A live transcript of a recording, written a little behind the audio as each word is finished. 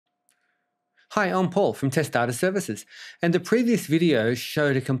Hi, I'm Paul from Test Data Services, and the previous video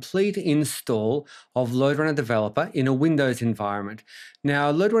showed a complete install of LoadRunner Developer in a Windows environment.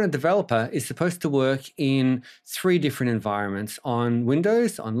 Now, LoadRunner Developer is supposed to work in 3 different environments: on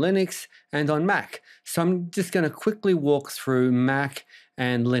Windows, on Linux, and on Mac. So I'm just going to quickly walk through Mac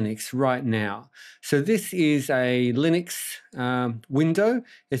and Linux right now. So this is a Linux window.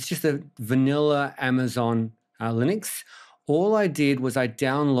 It's just a vanilla Amazon Linux. All I did was I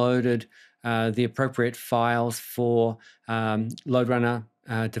downloaded the appropriate files for LoadRunner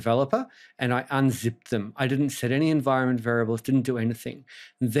Developer, and I unzipped them. I didn't set any environment variables, didn't do anything.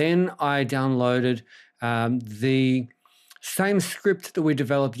 Then I downloaded the same script that we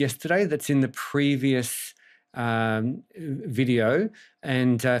developed yesterday that's in the previous video.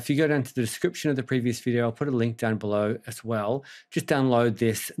 And if you go down to the description of the previous video, I'll put a link down below as well. Just download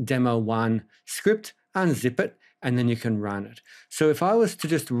this demo1 script, unzip it, and then you can run it. So if I was to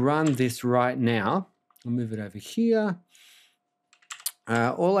just run this right now, I'll move it over here.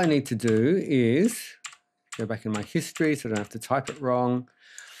 All I need to do is go back in my history so I don't have to type it wrong.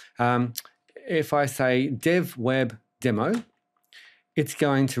 If I say DevWeb demo, it's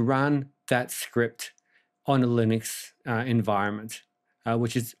going to run that script on a Linux environment,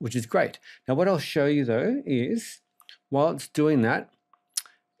 which is great. Now what I'll show you though is, while it's doing that,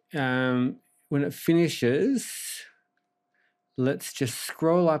 when it finishes, let's just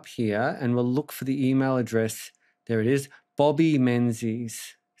scroll up here and we'll look for the email address. There it is, Bobby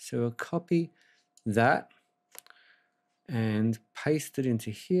Menzies. So we'll copy that and paste it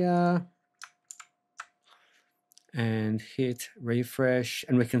into here and hit refresh,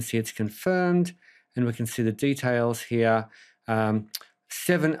 and we can see it's confirmed, and we can see the details here.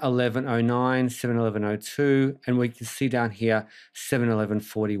 7/11/09, 7/11/02, and we can see down here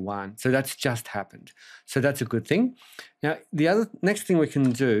 7/11/41. So that's just happened. So that's a good thing. Now, the next thing we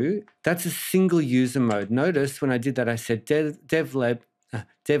can do, that's a single user mode. Notice when I did that, I said DevWeb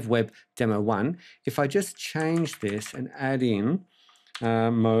Demo 1. If I just change this and add in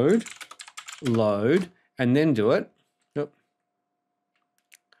mode, load, and then do it,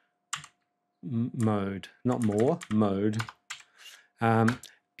 mode, not more, mode.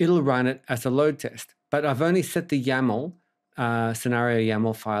 It'll run it as a load test, but I've only set the YAML, scenario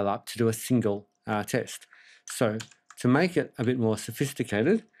YAML file up to do a single test. So to make it a bit more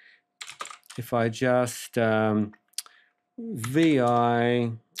sophisticated, if I just vi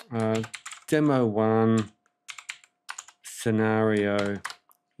demo1 scenario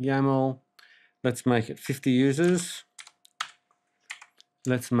YAML, let's make it 50 users.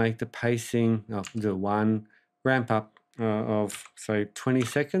 Let's make the pacing, do 1, ramp up of say 20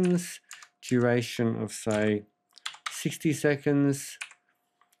 seconds, duration of say 60 seconds,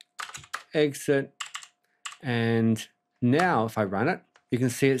 exit, and now if I run it, you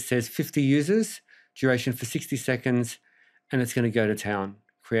can see it says 50 users, duration for 60 seconds, and it's going to go to town,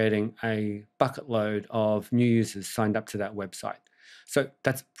 creating a bucket load of new users signed up to that website. So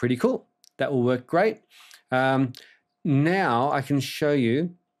that's pretty cool. That will work great. Now I can show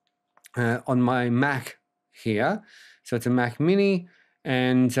you on my Mac here. So it's a Mac Mini,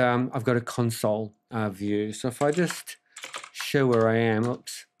 and I've got a console view. So if I just show where I am,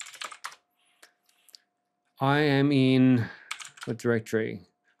 oops. I am in what directory?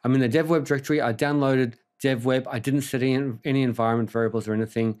 I'm in the DevWeb directory. I downloaded DevWeb. I didn't set any environment variables or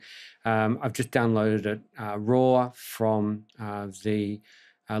anything. I've just downloaded it raw from the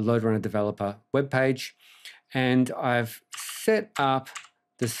LoadRunner Developer webpage. And I've set up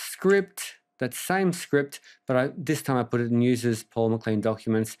the script, that same script, but this time I put it in users, Paul McLean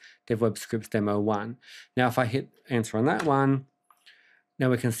documents, DevWeb scripts demo 1. Now if I hit answer on that one, now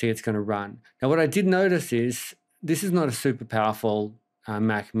we can see it's going to run. Now what I did notice is this is not a super powerful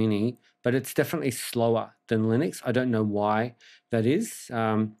Mac Mini, but it's definitely slower than Linux. I don't know why that is.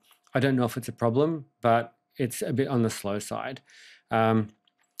 I don't know if it's a problem, but it's a bit on the slow side.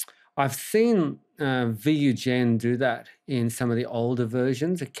 I've seen VUGen do that in some of the older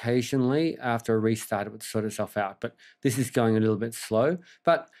versions. Occasionally, after a restart, it would sort itself out. But this is going a little bit slow.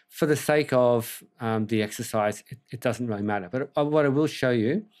 But for the sake of the exercise, it doesn't really matter. But what I will show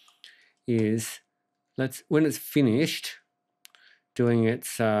you is, when it's finished doing its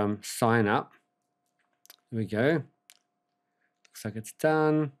sign up, here we go. Looks like it's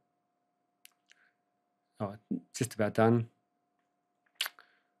done. Oh, just about done.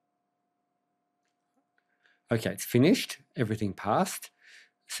 Okay, it's finished. Everything passed.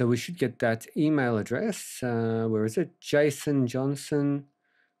 So we should get that email address. Where is it? Jason Johnson,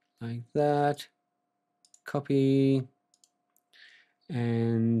 like that. Copy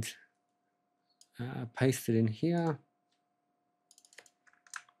and paste it in here.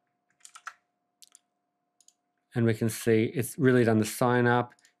 and we can see it's really done the sign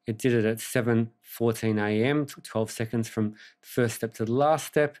up. It did it at 7:14 a.m., took 12 seconds from the first step to the last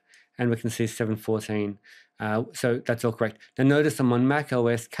step, and we can see 7:14. So that's all correct. Now notice I'm on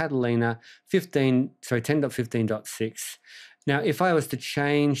macOS Catalina 10.15.6. Now, if I was to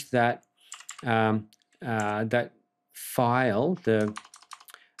change that that file, the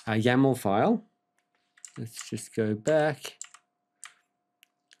YAML file, let's just go back,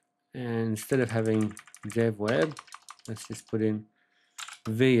 and instead of having DevWeb, let's just put in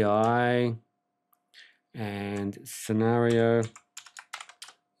VI and scenario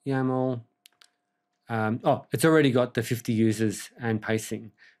YAML. Oh, it's already got the 50 users and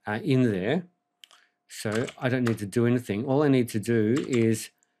pacing in there. So I don't need to do anything. All I need to do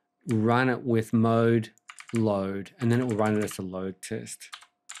is run it with mode load, and then it will run it as a load test,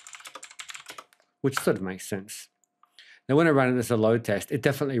 which sort of makes sense. Now, when I run it as a load test, it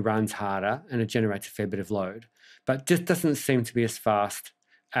definitely runs harder and it generates a fair bit of load, but just doesn't seem to be as fast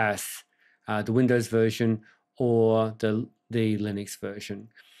as the Windows version or the Linux version.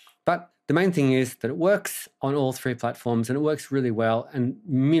 But the main thing is that it works on all three platforms, and it works really well, and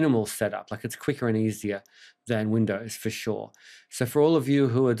minimal setup. Like, it's quicker and easier than Windows for sure. So for all of you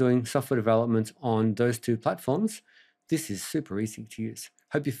who are doing software development on those two platforms, this is super easy to use.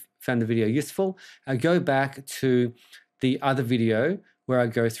 Hope you found the video useful. Go back to the other video where I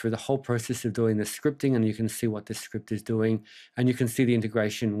go through the whole process of doing the scripting, and you can see what this script is doing, and you can see the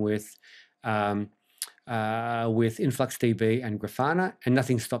integration with InfluxDB and Grafana, and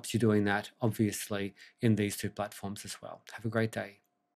nothing stops you doing that, obviously, in these two platforms as well. Have a great day.